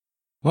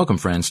Welcome,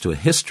 friends, to a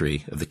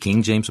history of the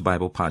King James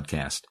Bible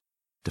podcast.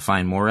 To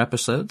find more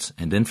episodes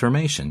and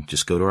information,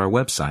 just go to our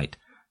website,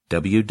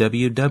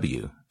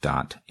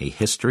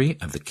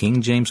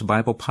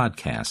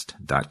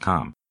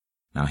 www.ahistoryofthekingJamesBiblePodcast.com.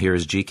 Now here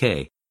is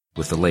GK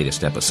with the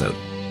latest episode.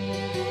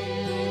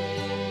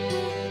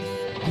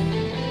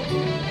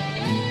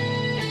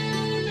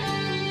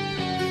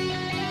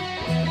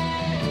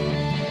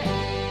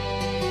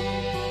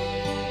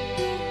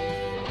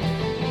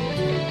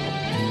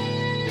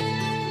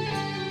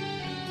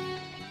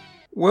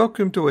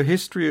 Welcome to a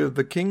History of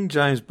the King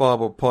James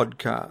Bible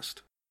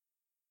podcast.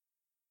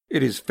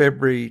 It is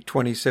February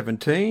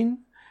 2017,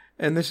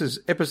 and this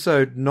is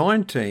episode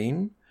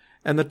 19,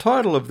 and the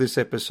title of this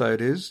episode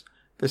is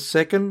The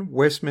Second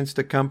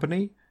Westminster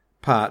Company,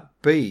 Part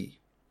B.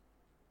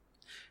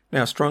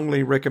 Now, I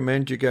strongly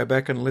recommend you go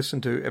back and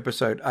listen to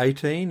episode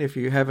 18 if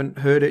you haven't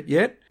heard it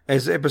yet,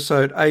 as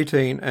episode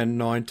 18 and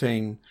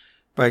 19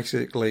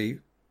 basically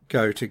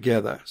go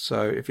together.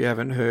 So if you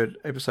haven't heard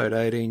episode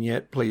 18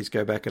 yet, please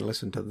go back and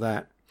listen to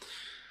that.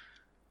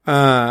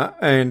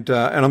 And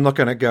I'm not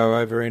going to go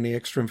over any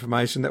extra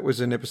information that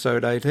was in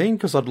episode 18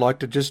 because I'd like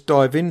to just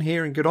dive in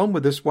here and get on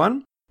with this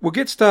one. We'll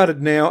get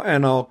started now,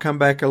 and I'll come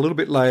back a little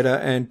bit later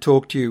and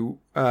talk to you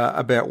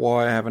about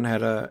why I haven't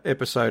had an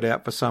episode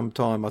out for some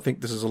time. I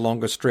think this is a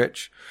longer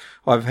stretch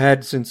I've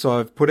had since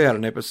I've put out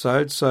an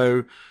episode,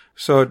 so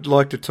I'd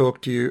like to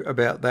talk to you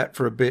about that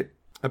for a bit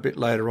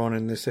later on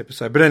in this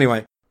episode. But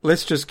anyway,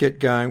 let's just get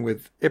going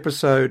with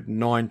episode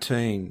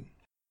 19.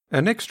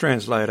 Our next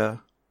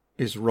translator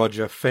is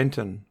Roger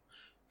Fenton.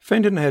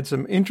 Fenton had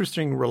some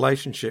interesting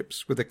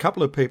relationships with a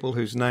couple of people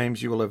whose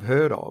names you will have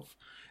heard of,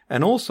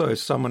 and also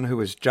someone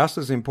who is just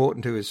as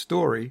important to his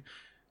story,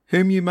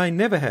 whom you may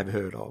never have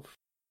heard of.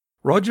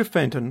 Roger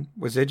Fenton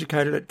was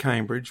educated at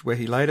Cambridge, where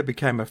he later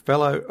became a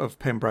Fellow of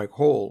Pembroke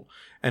Hall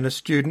and a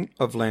student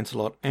of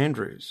Lancelot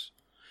Andrewes.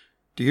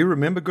 Do you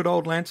remember good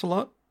old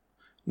Lancelot?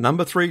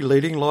 Number 3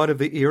 leading light of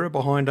the era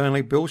behind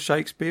only Bill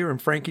Shakespeare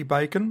and Frankie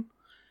Bacon?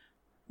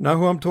 Know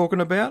who I'm talking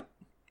about?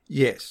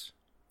 Yes,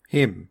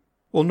 him.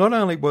 Well, not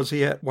only was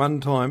he at one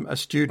time a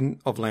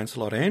student of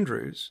Lancelot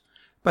Andrewes,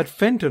 but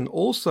Fenton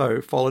also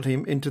followed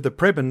him into the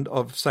prebend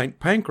of St.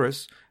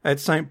 Pancras at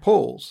St.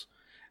 Paul's,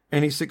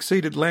 and he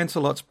succeeded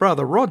Lancelot's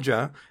brother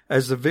Roger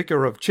as the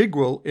vicar of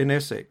Chigwell in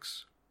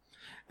Essex.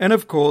 And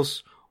of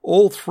course,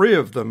 all three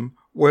of them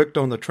worked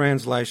on the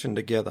translation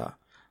together.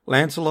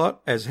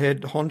 Lancelot as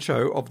head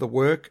honcho of the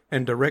work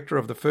and director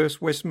of the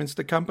First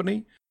Westminster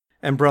Company,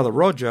 and brother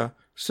Roger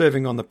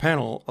serving on the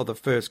panel of the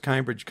First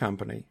Cambridge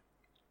Company.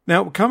 Now,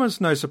 it will come as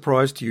no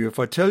surprise to you if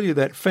I tell you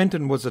that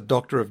Fenton was a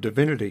Doctor of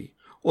Divinity,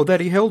 or that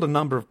he held a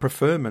number of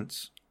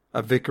preferments,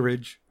 a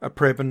vicarage, a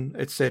prebend,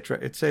 etc.,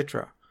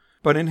 etc.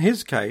 But in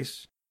his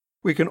case,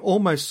 we can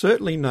almost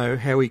certainly know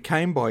how he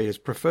came by his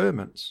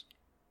preferments.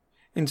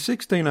 In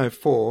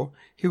 1604,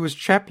 he was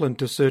chaplain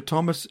to Sir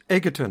Thomas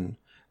Egerton,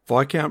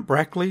 Viscount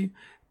Brackley,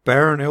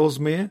 Baron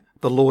Ellesmere,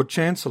 the Lord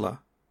Chancellor.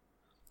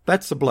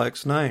 That's the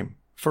bloke's name,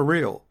 for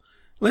real.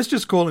 Let's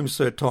just call him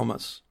Sir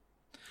Thomas.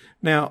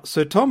 Now,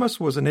 Sir Thomas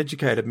was an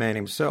educated man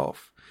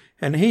himself,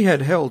 and he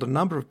had held a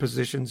number of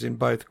positions in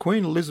both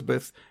Queen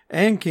Elizabeth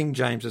and King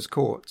James's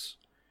courts.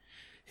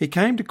 He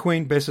came to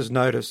Queen Bess's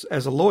notice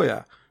as a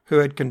lawyer who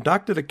had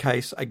conducted a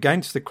case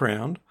against the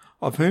Crown,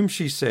 of whom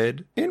she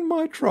said, "In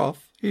my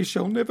troth, he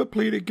shall never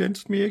plead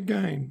against me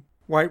again."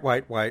 Wait.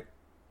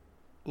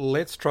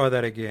 Let's try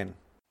that again.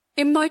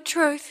 In my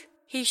troth,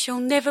 he shall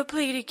never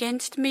plead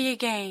against me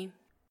again.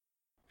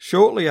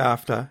 Shortly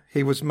after,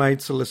 he was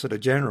made Solicitor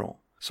General.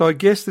 So I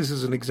guess this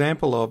is an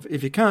example of,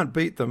 if you can't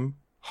beat them,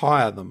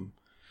 hire them.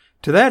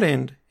 To that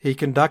end, he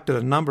conducted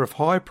a number of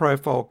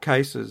high-profile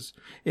cases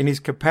in his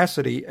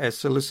capacity as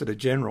Solicitor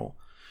General.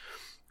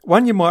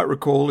 One you might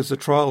recall is the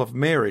trial of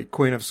Mary,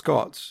 Queen of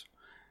Scots.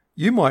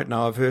 You might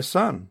know of her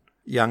son,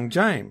 young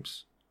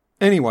James.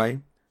 Anyway,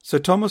 Sir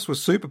Thomas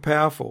was super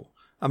powerful.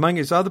 Among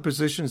his other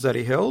positions that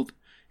he held,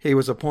 he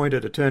was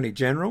appointed Attorney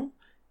General,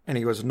 and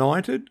he was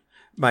knighted,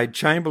 made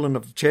Chamberlain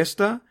of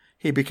Chester,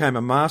 he became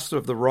a Master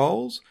of the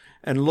Rolls,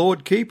 and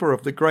Lord Keeper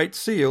of the Great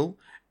Seal,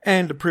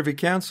 and a Privy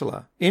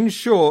Councillor. In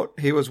short,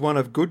 he was one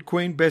of good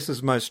Queen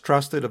Bess's most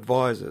trusted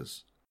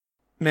advisers.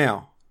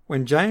 Now,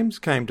 when James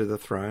came to the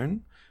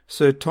throne,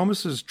 Sir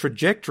Thomas's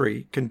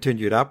trajectory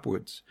continued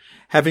upwards,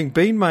 having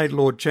been made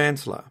Lord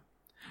Chancellor.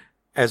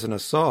 As an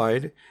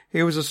aside,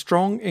 he was a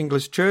strong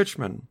English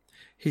churchman.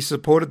 He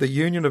supported the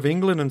Union of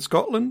England and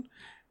Scotland,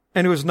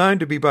 and he was known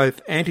to be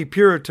both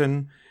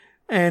anti-Puritan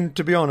and,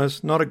 to be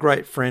honest, not a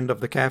great friend of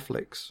the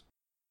Catholics.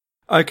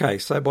 Okay,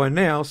 so by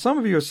now, some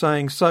of you are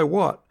saying, so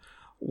what?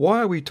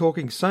 Why are we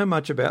talking so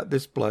much about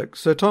this bloke,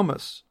 Sir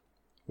Thomas?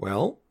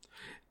 Well,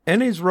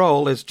 in his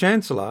role as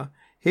Chancellor,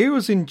 he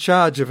was in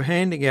charge of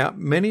handing out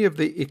many of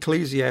the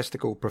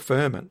ecclesiastical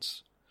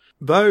preferments,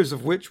 those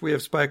of which we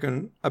have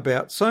spoken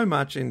about so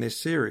much in this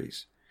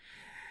series.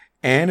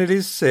 And it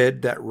is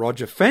said that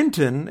Roger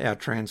Fenton, our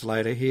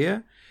translator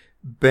here,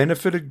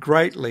 benefited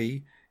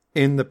greatly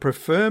in the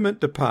preferment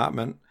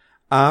department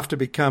after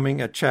becoming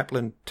a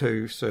chaplain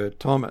to Sir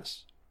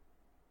Thomas.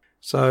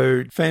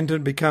 So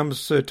Fenton becomes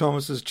Sir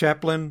Thomas's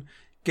chaplain,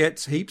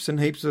 gets heaps and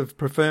heaps of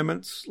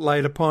preferments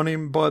laid upon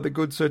him by the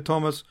good Sir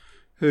Thomas,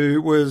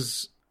 who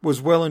was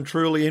well and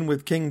truly in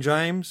with King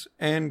James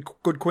and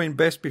good Queen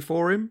Bess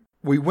before him.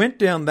 We went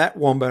down that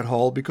wombat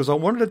hole because I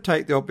wanted to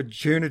take the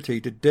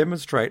opportunity to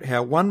demonstrate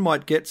how one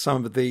might get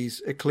some of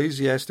these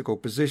ecclesiastical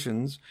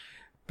positions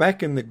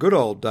back in the good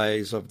old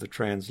days of the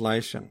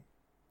translation.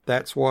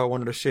 That's why I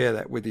wanted to share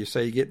that with you,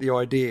 so you get the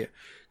idea.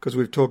 Because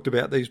we've talked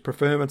about these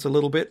preferments a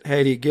little bit.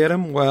 How do you get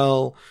them?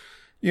 Well,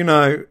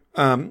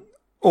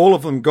 all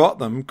of them got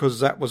them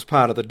because that was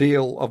part of the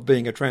deal of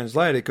being a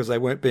translator, because they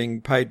weren't being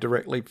paid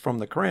directly from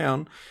the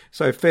crown.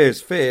 So fair's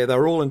fair.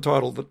 They're all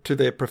entitled to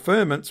their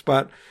preferments,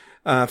 but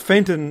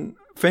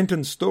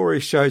Fenton's story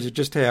shows you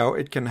just how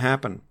it can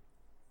happen.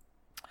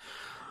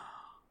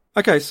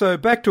 Okay, so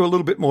back to a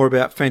little bit more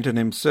about Fenton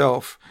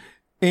himself.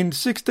 In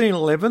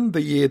 1611,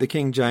 the year the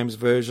King James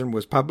Version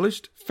was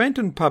published,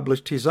 Fenton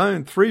published his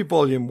own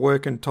 3-volume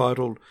work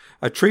entitled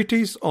A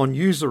Treatise on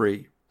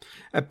Usury.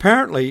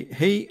 Apparently,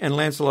 he and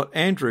Lancelot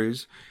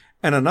Andrewes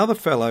and another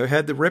fellow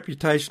had the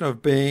reputation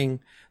of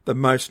being the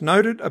most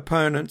noted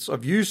opponents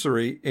of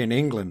usury in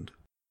England.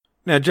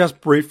 Now,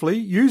 just briefly,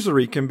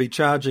 usury can be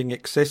charging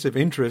excessive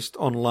interest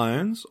on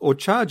loans or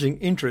charging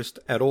interest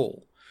at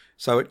all.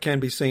 So it can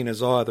be seen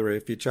as either.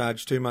 If you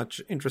charge too much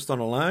interest on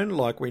a loan,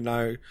 like we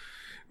know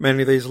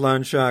many of these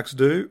loan sharks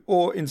do,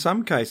 or in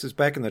some cases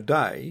back in the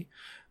day,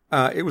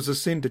 it was a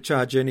sin to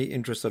charge any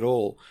interest at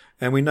all.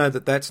 And we know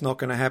that that's not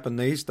going to happen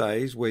these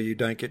days, where you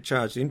don't get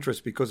charged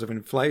interest because of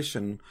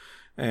inflation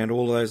and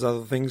all those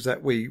other things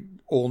that we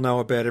all know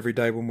about every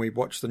day when we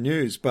watch the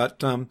news.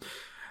 But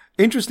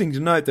interesting to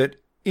note that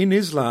in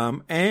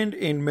Islam and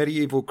in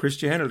medieval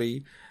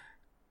Christianity,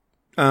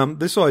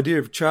 this idea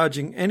of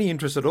charging any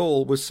interest at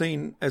all was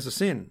seen as a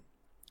sin.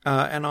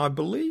 And I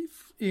believe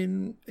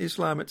in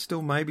Islam it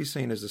still may be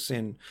seen as a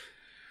sin.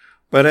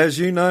 But as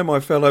you know,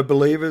 my fellow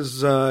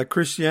believers,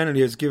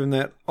 Christianity has given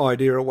that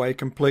idea away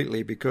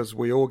completely, because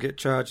we all get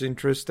charged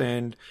interest,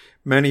 and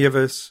many of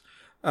us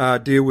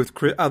deal with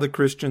other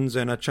Christians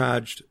and are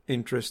charged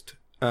interest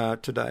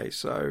today.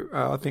 So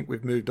I think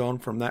we've moved on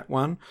from that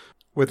one.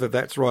 Whether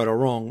that's right or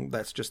wrong,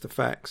 that's just the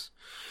facts.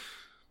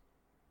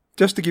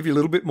 Just to give you a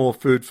little bit more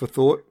food for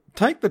thought,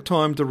 take the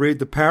time to read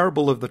the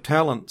parable of the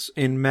talents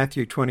in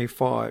Matthew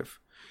 25.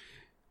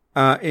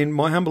 In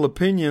my humble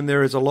opinion,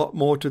 there is a lot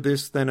more to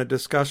this than a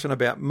discussion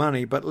about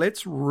money, but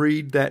let's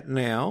read that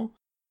now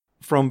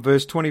from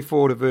verse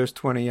 24 to verse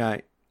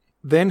 28.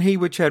 Then he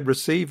which had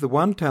received the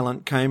 1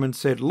 talent came and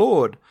said,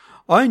 Lord,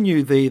 I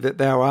knew thee that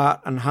thou art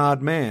an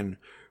hard man,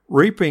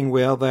 reaping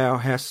where thou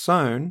hast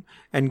sown,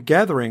 and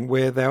gathering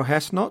where thou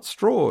hast not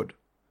strawed.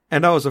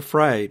 And I was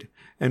afraid,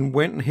 and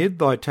went and hid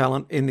thy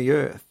talent in the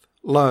earth.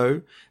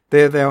 Lo,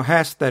 there thou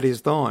hast that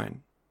is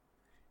thine.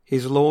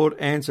 His Lord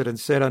answered and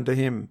said unto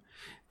him,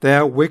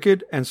 Thou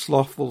wicked and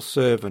slothful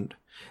servant,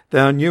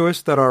 thou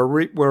knewest that I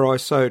reap where I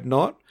sowed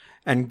not,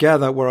 and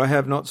gather where I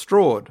have not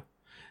strawed.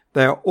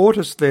 Thou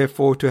oughtest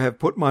therefore to have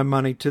put my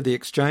money to the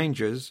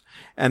exchangers,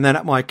 and then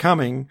at my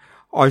coming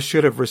I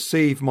should have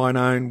received mine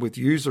own with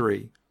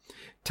usury.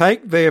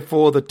 Take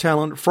therefore the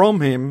talent from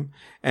him,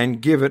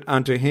 and give it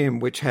unto him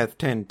which hath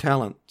 10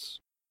 talents.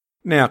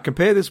 Now,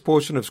 compare this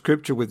portion of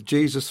Scripture with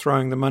Jesus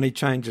throwing the money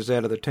changers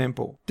out of the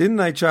temple. Didn't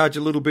they charge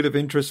a little bit of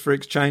interest for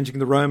exchanging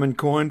the Roman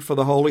coin for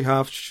the holy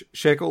half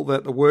shekel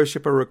that the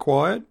worshipper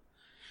required?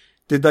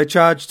 Did they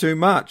charge too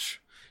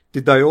much?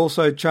 Did they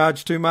also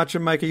charge too much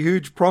and make a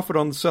huge profit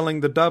on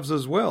selling the doves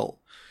as well?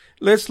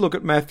 Let's look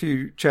at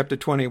Matthew chapter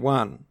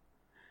 21.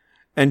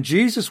 And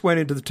Jesus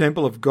went into the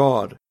temple of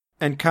God,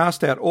 and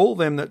cast out all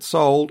them that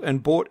sold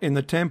and bought in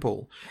the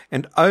temple,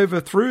 and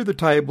overthrew the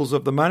tables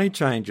of the money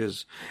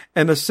changers,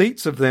 and the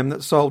seats of them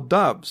that sold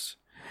doves,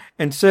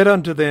 and said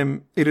unto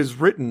them, It is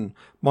written,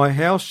 My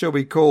house shall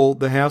be called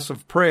the house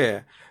of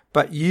prayer,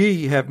 but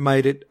ye have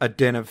made it a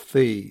den of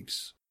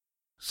thieves.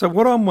 So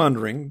what I'm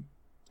wondering,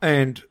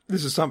 and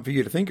this is something for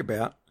you to think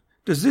about,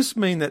 does this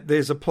mean that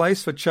there's a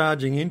place for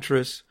charging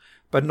interest,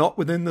 but not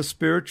within the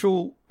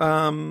spiritual /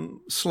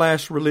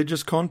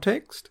 religious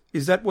context?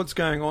 Is that what's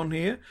going on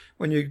here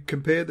when you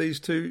compare these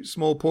two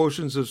small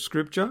portions of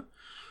Scripture?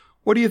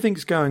 What do you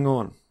think's going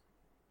on?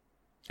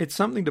 It's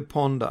something to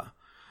ponder.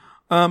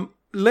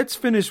 Let's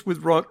finish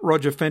with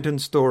Roger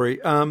Fenton's story.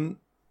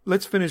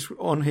 Let's finish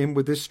on him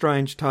with this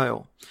strange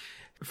tale.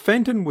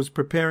 Fenton was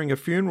preparing a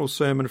funeral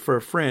sermon for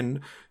a friend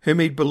whom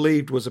he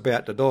believed was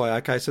about to die.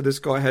 Okay, so this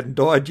guy hadn't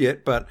died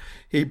yet, but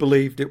he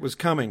believed it was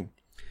coming.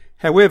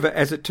 However,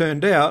 as it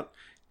turned out,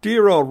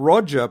 dear old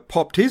Roger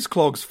popped his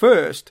clogs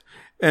first,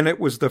 and it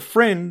was the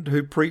friend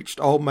who preached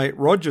old mate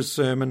Roger's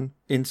sermon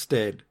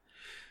instead.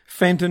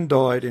 Fenton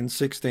died in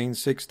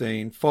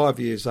 1616, 5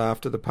 years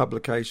after the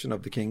publication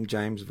of the King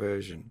James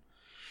Version.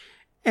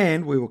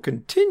 And we will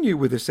continue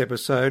with this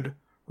episode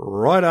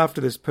right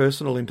after this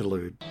personal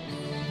interlude.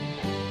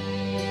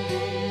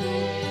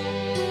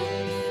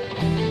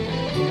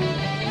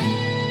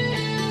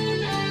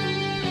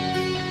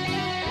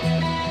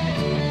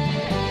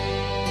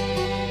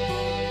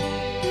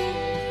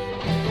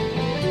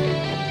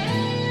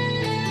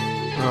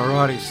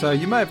 Alrighty, so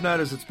you may have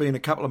noticed it's been a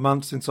couple of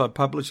months since I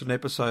published an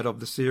episode of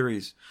the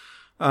series.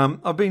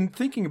 I've been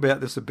thinking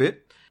about this a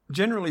bit.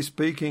 Generally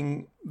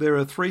speaking, there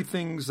are three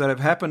things that have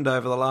happened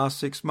over the last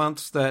 6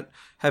 months that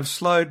have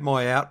slowed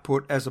my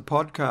output as a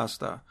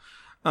podcaster.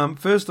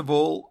 First of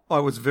all, I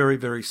was very,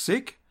 very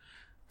sick.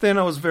 Then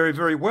I was very,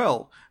 very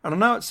well. And I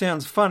know it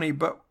sounds funny,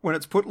 but when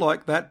it's put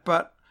like that,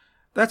 but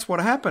that's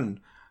what happened.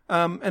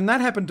 And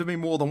that happened to me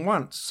more than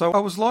once. So I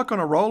was like on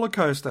a roller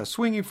coaster,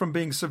 swinging from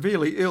being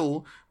severely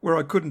ill, where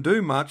I couldn't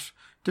do much,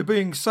 to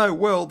being so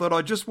well that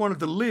I just wanted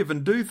to live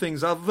and do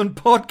things other than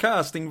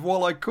podcasting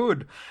while I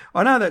could.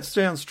 I know that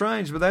sounds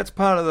strange, but that's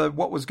part of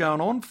what was going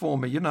on for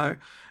me, you know.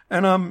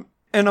 And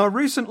I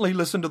recently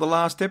listened to the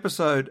last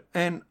episode,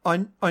 and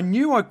I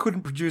knew I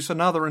couldn't produce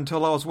another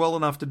until I was well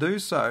enough to do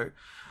so.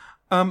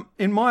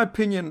 In my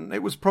opinion,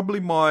 it was probably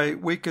my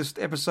weakest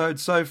episode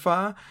so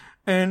far,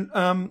 and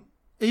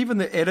even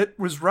the edit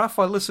was rough.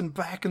 I listened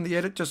back and the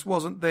edit just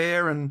wasn't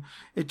there, and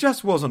it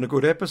just wasn't a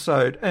good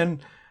episode.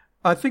 And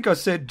I think I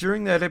said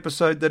during that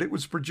episode that it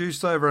was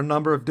produced over a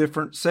number of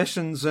different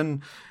sessions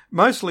and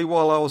mostly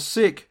while I was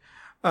sick.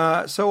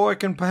 So I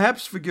can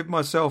perhaps forgive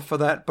myself for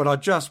that, but I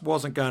just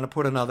wasn't going to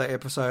put another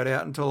episode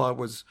out until I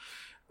was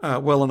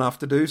well enough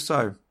to do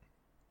so.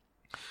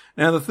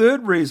 Now, the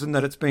third reason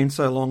that it's been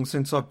so long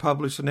since I've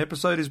published an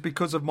episode is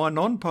because of my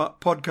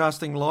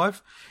non-podcasting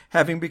life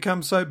having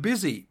become so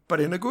busy,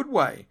 but in a good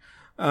way.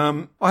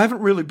 I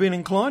haven't really been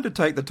inclined to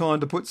take the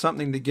time to put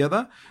something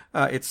together.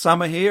 It's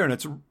summer here,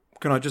 and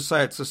can I just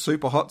say it's a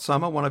super hot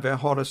summer, one of our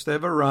hottest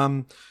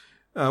ever.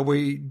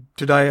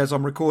 Today, as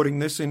I'm recording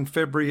this in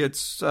February,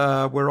 it's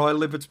where I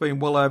live, it's been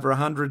well over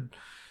 100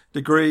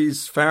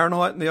 degrees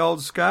Fahrenheit in the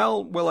old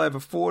scale, well over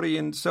 40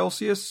 in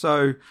Celsius.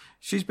 So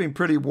she's been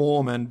pretty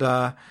warm, and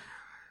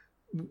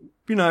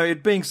you know,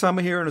 it being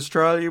summer here in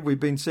Australia, we've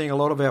been seeing a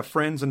lot of our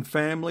friends and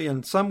family,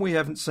 and some we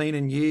haven't seen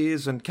in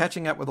years, and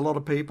catching up with a lot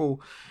of people,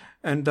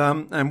 and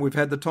we've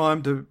had the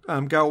time to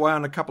go away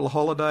on a couple of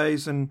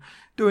holidays and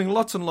doing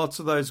lots and lots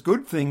of those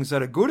good things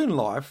that are good in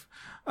life,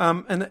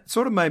 and it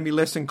sort of made me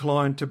less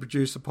inclined to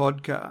produce a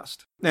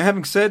podcast. Now,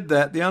 having said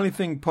that, the only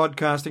thing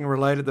podcasting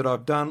related that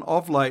I've done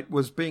of late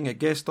was being a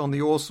guest on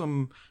the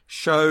awesome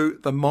show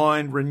The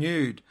Mind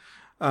Renewed.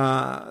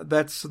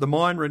 That's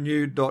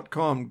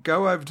themindrenewed.com.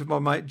 Go over to my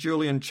mate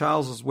Julian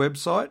Charles's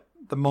website,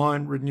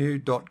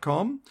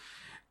 themindrenewed.com.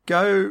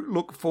 Go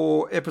look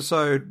for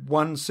episode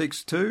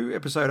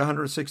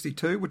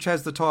 162, which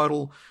has the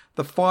title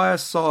The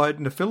Fireside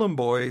Nephilim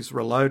Boys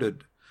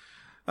Reloaded.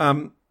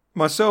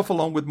 Myself,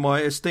 along with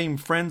my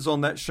esteemed friends on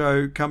that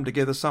show, come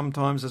together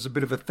sometimes as a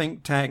bit of a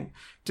think tank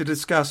to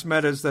discuss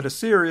matters that are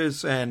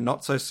serious and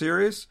not so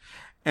serious.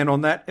 And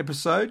on that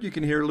episode, you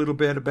can hear a little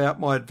bit about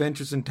my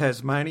adventures in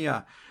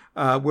Tasmania,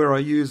 where I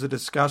use a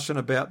discussion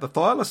about the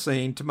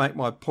thylacine to make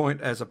my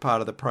point as a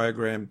part of the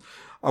program.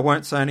 I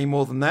won't say any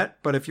more than that,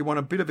 but if you want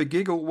a bit of a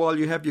giggle while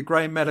you have your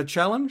grey matter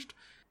challenged,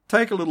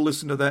 take a little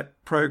listen to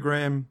that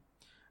program,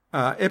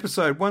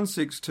 episode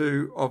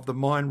 162 of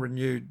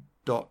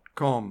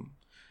themindrenewed.com.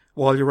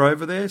 While you're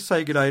over there,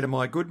 say good day to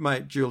my good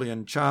mate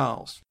Julian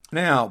Charles.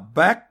 Now,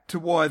 back to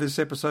why this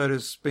episode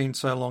has been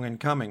so long in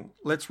coming.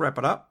 Let's wrap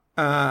it up.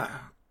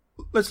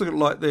 Let's look at it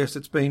like this.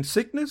 It's been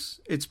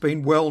sickness, it's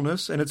been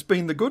wellness, and it's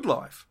been the good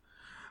life.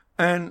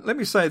 And let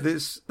me say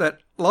this, that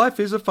life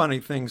is a funny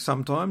thing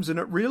sometimes, and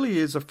it really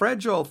is a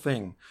fragile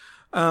thing.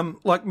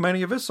 Like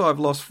many of us, I've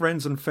lost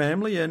friends and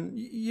family, and,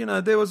 you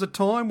know, there was a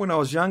time when I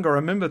was younger, I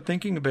remember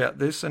thinking about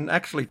this and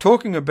actually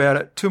talking about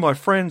it to my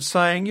friends,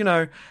 saying, you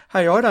know,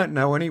 hey, I don't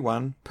know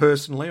anyone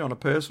personally on a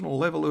personal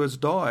level who has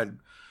died.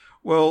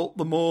 Well,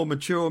 the more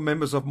mature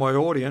members of my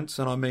audience,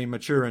 and I mean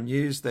mature in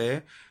years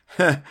there,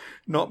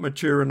 not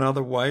mature in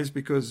other ways,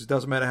 because it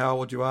doesn't matter how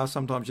old you are,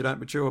 sometimes you don't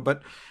mature,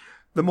 but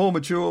the more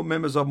mature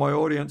members of my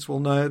audience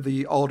will know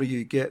the older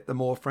you get, the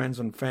more friends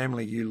and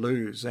family you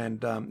lose,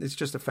 and it's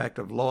just a fact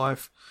of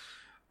life.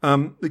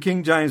 The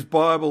King James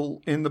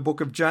Bible in the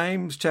book of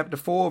James, chapter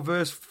 4,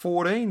 verse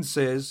 14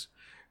 says,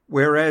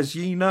 "Whereas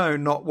ye know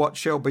not what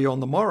shall be on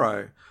the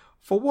morrow,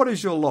 for what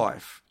is your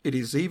life? It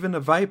is even a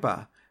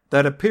vapour,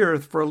 that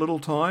appeareth for a little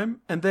time,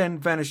 and then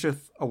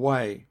vanisheth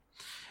away."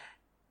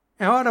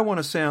 Now, I don't want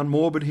to sound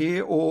morbid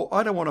here, or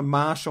I don't want to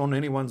marsh on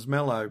anyone's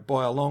mellow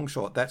by a long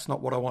shot. That's not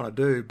what I want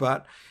to do.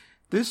 But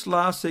this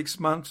last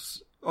 6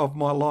 months of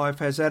my life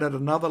has added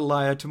another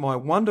layer to my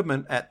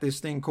wonderment at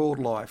this thing called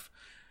life.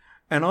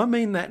 And I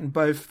mean that in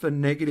both the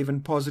negative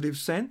and positive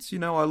sense. You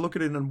know, I look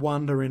at it and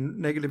wonder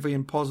in negatively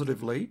and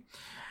positively.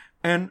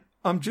 And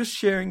I'm just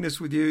sharing this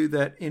with you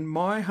that in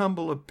my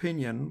humble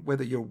opinion,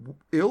 whether you're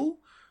ill,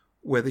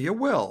 whether you're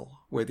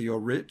well, whether you're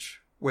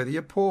rich, whether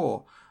you're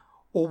poor,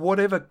 or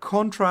whatever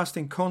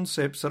contrasting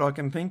concepts that I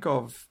can think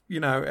of, you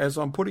know, as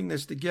I'm putting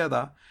this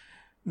together,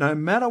 no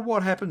matter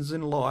what happens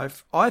in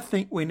life, I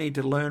think we need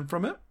to learn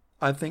from it.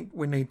 I think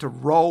we need to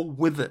roll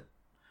with it.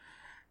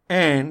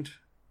 And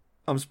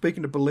I'm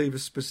speaking to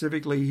believers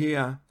specifically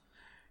here.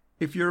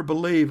 If you're a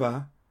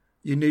believer,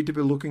 you need to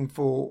be looking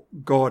for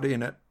God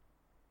in it.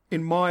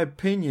 in my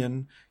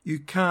opinion, you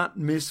can't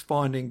miss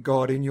finding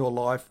God in your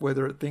life,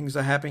 whether things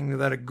are happening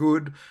that are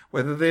good,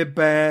 whether they're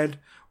bad,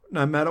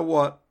 no matter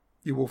what,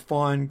 you will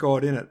find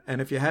God in it.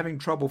 And if you're having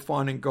trouble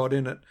finding God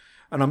in it,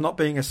 and I'm not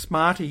being a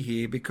smarty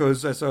here,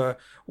 because as a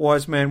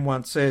wise man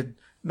once said,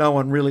 no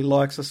one really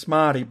likes a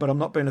smarty, but I'm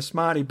not being a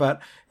smarty.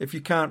 But if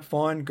you can't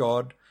find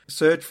God,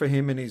 search for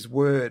him in his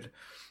word.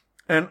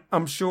 And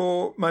I'm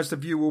sure most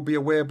of you will be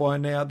aware by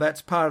now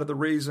that's part of the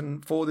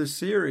reason for this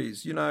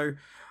series. You know,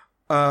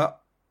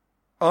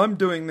 I'm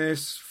doing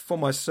this for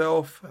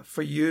myself,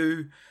 for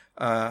you,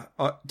 and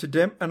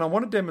I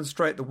want to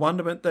demonstrate the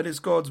wonderment that is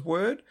God's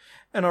word.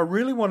 And I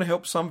really want to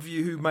help some of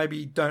you who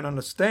maybe don't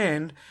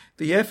understand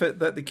the effort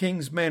that the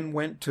King's men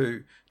went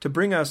to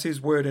bring us his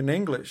word in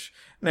English.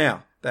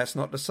 Now, that's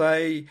not to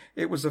say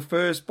it was the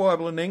first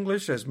Bible in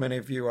English, as many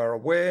of you are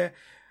aware.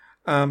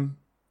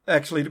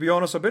 Actually, to be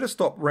honest, I better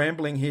stop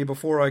rambling here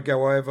before I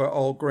go over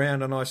old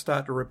ground and I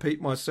start to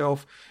repeat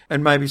myself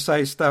and maybe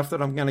say stuff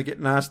that I'm going to get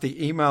nasty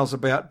emails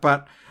about.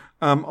 But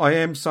I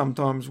am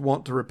sometimes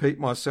want to repeat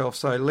myself,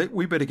 so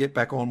we better get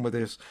back on with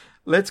this.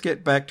 Let's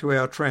get back to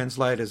our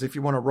translators. If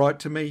you want to write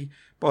to me,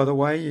 by the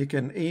way, you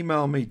can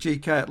email me,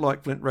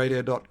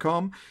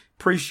 gk@likeflintradio.com.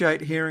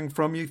 Appreciate hearing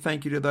from you.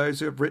 Thank you to those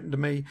who have written to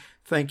me.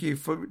 Thank you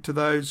to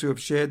those who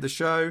have shared the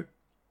show.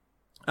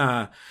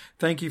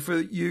 Thank you for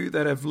you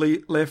that have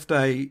left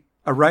a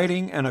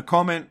rating and a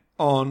comment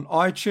on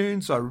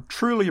iTunes. I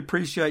truly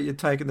appreciate you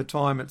taking the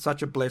time. It's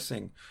such a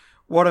blessing.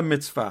 What a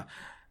mitzvah.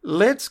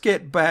 Let's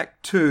get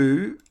back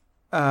to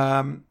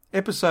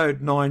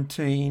episode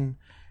 19,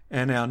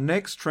 and our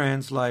next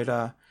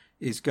translator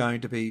is going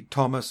to be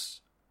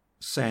Thomas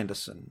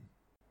Sanderson.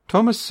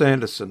 Thomas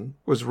Sanderson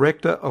was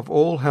rector of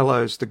All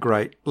Hallows the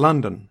Great,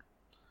 London.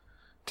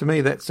 To me,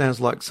 that sounds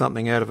like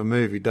something out of a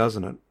movie,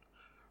 doesn't it?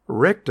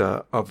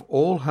 Rector of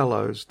All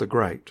Hallows the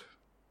Great.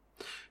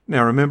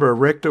 Now remember, a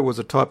rector was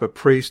a type of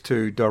priest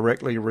who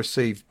directly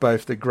received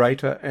both the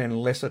greater and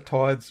lesser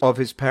tithes of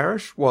his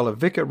parish, while a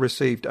vicar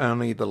received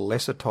only the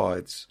lesser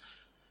tithes.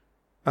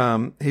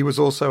 He was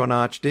also an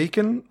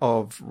archdeacon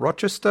of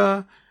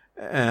Rochester,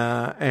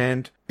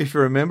 and if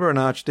you remember, an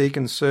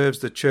archdeacon serves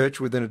the church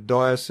within a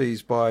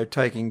diocese by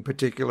taking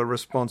particular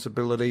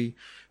responsibility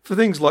for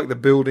things like the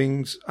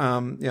buildings,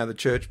 the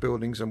church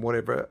buildings and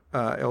whatever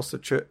else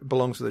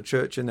belongs to the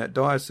church in that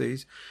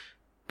diocese.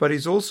 But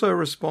he's also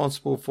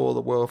responsible for the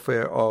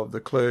welfare of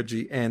the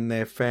clergy and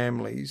their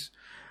families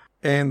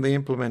and the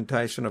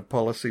implementation of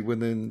policy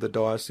within the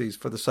diocese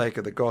for the sake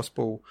of the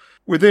gospel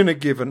within a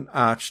given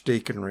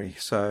archdeaconry.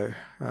 So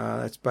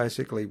that's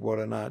basically what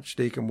an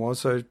archdeacon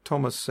was. So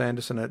Thomas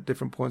Sanderson at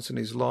different points in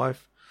his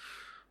life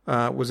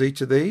was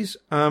each of these.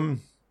 In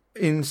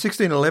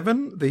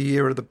 1611, the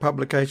year of the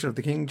publication of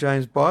the King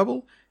James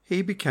Bible,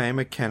 he became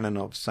a canon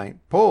of St.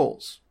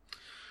 Paul's.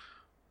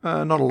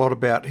 Not a lot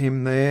about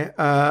him there.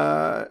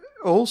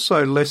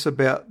 Also less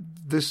about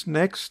this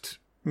next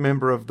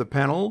member of the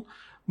panel,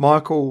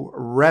 Michael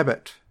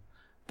Rabbet.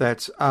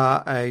 That's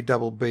R-A-B-B-E-T,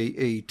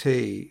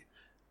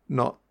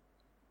 not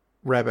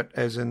rabbit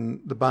as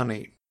in the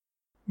bunny.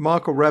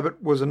 Michael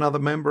Rabbet was another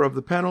member of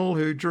the panel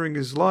who during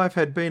his life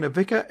had been a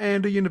vicar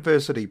and a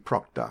university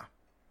proctor.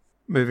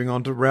 Moving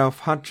on to Ralph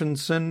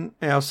Hutchinson.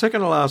 Our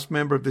second to last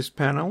member of this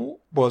panel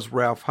was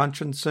Ralph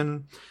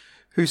Hutchinson,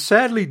 who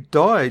sadly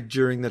died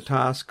during the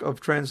task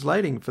of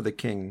translating for the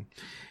king.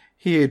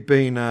 He had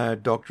been a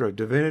Doctor of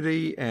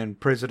Divinity and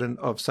President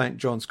of St.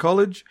 John's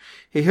College.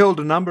 He held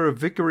a number of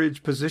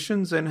vicarage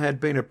positions and had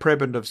been a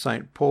prebend of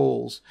St.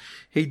 Paul's.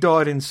 He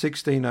died in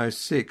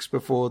 1606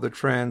 before the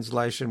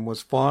translation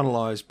was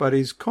finalised, but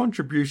his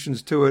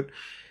contributions to it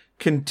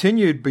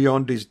continued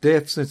beyond his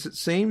death, since it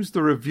seems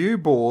the review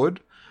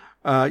board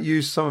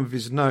used some of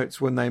his notes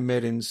when they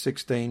met in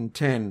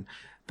 1610.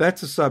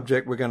 That's a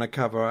subject we're going to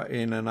cover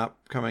in an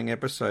upcoming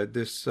episode,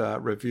 this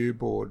review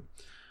board.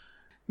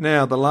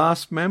 Now, the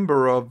last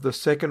member of the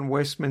second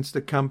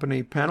Westminster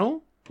Company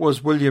panel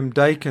was William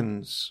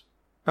Dakins.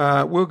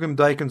 William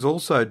Dakins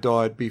also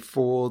died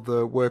before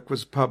the work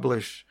was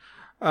published.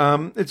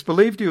 It's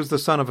believed he was the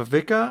son of a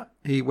vicar.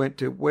 He went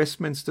to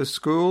Westminster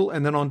School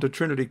and then on to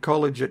Trinity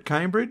College at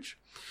Cambridge.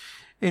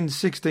 In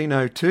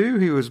 1602,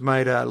 he was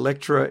made a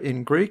lecturer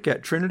in Greek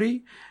at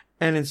Trinity,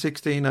 and in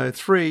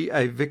 1603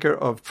 a vicar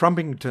of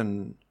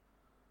Trumpington.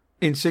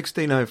 In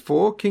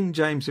 1604, King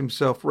James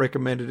himself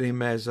recommended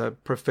him as a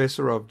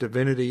professor of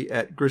divinity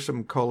at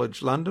Gresham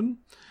College, London.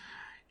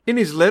 In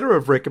his letter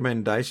of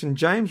recommendation,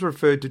 James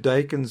referred to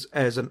Dakins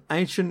as an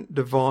ancient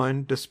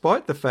divine,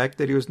 despite the fact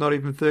that he was not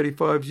even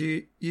 35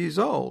 years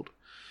old.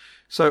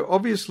 So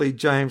obviously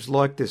James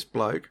liked this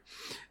bloke.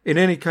 In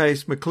any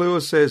case,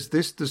 McClure says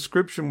this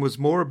description was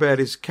more about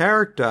his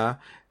character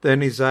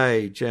than his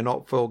age, and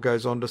Opfel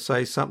goes on to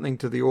say something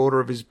to the order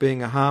of his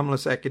being a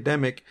harmless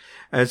academic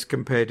as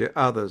compared to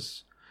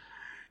others.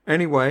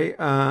 Anyway,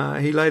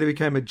 he later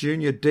became a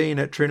junior dean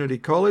at Trinity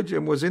College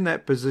and was in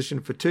that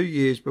position for 2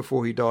 years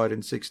before he died in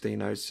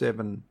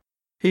 1607.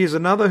 He is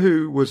another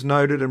who was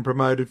noted and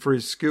promoted for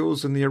his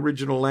skills in the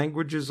original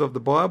languages of the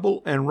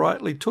Bible and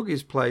rightly took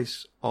his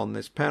place on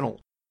this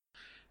panel.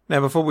 Now,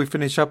 before we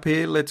finish up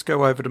here, let's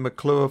go over to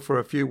McClure for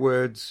a few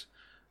words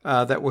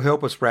that will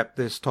help us wrap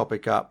this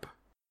topic up.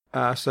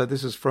 So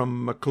this is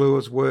from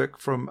McClure's work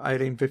from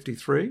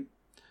 1853.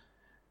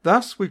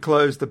 Thus we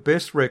close the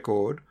best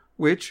record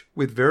which,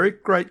 with very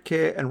great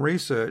care and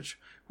research,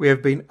 we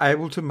have been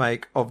able to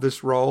make of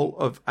this roll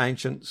of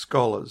ancient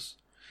scholars.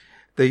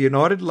 Their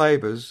united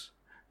labours,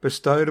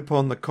 bestowed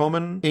upon the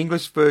common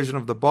English version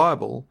of the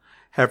Bible,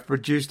 have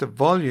produced a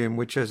volume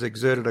which has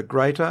exerted a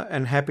greater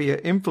and happier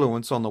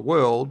influence on the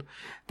world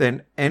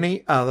than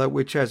any other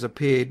which has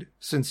appeared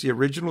since the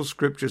original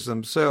scriptures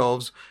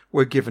themselves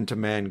were given to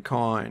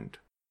mankind.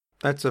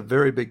 That's a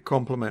very big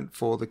compliment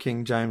for the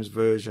King James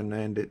Version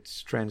and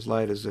its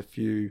translators, if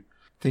you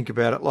think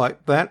about it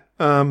like that.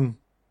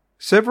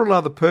 Several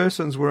other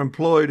persons were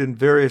employed in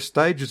various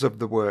stages of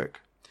the work.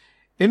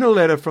 In a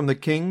letter from the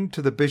King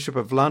to the Bishop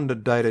of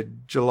London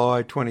dated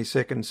July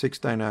 22nd,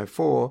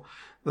 1604,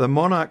 the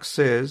monarch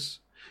says,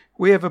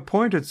 "We have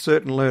appointed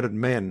certain learned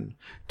men,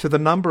 to the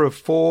number of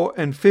 54,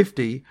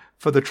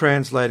 for the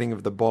translating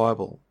of the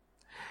Bible.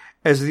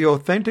 As the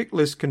authentic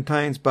list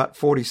contains but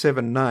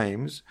 47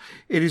 names,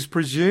 it is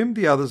presumed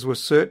the others were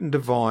certain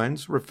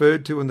divines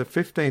referred to in the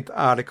 15th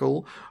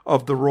article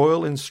of the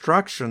royal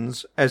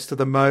instructions as to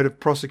the mode of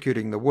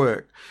prosecuting the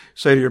work."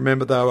 So do you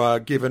remember they were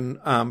given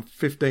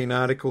 15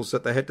 articles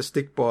that they had to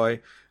stick by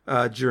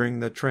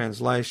during the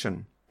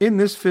translation. In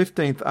this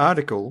 15th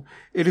article,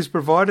 it is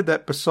provided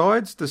that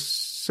besides the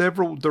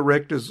several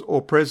directors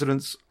or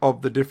presidents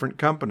of the different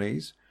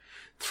companies,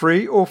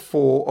 3 or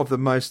 4 of the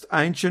most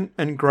ancient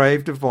and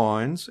grave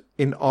divines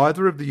in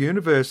either of the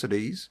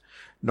universities,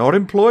 not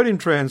employed in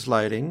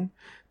translating,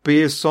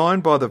 be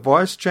assigned by the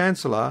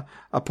Vice-Chancellor,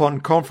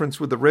 upon conference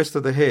with the rest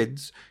of the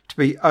heads, to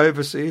be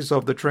overseers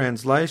of the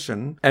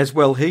translation, as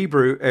well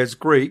Hebrew as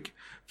Greek,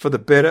 for the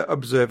better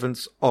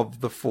observance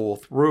of the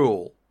 4th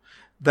rule.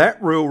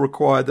 That rule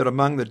required that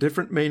among the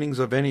different meanings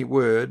of any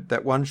word,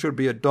 that one should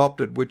be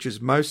adopted which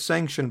is most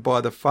sanctioned by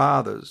the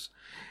fathers,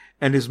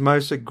 and is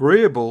most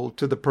agreeable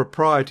to the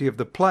propriety of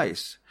the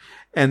place,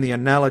 and the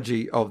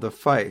analogy of the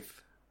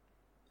faith.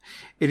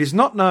 It is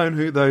not known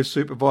who those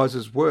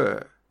supervisors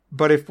were,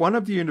 but if one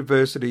of the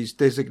universities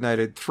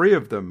designated 3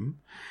 of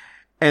them,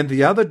 and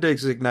the other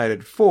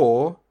designated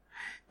 4,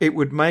 it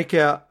would make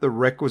out the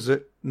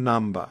requisite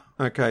number.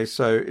 Okay,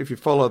 so if you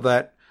follow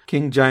that,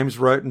 King James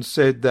wrote and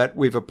said that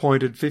we've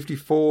appointed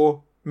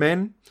 54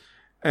 men,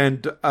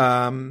 and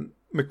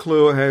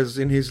McClure has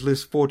in his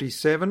list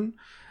 47.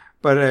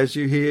 But as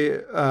you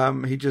hear,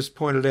 he just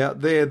pointed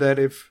out there that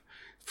if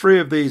 3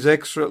 of these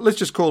extra, let's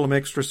just call them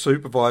extra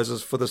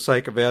supervisors for the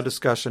sake of our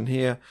discussion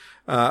here,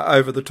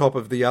 over the top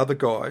of the other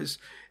guys,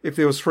 if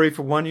there was 3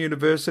 from one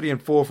university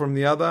and 4 from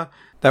the other,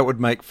 that would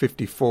make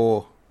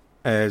 54,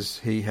 as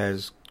he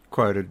has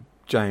quoted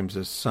James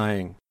as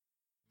saying.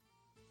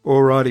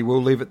 Alrighty,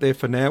 we'll leave it there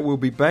for now. We'll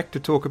be back to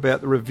talk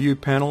about the review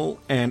panel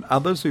and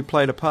others who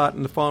played a part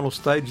in the final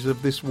stages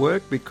of this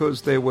work,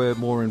 because there were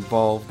more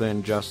involved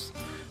than just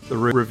the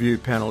review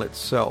panel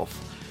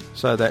itself.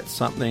 So that's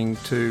something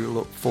to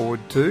look forward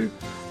to.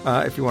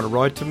 If you want to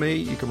write to me,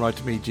 you can write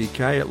to me,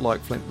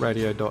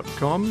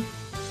 gk@likeflintradio.com.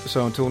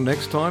 So until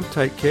next time,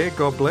 take care,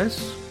 God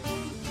bless,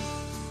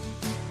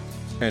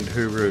 and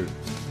hooroo.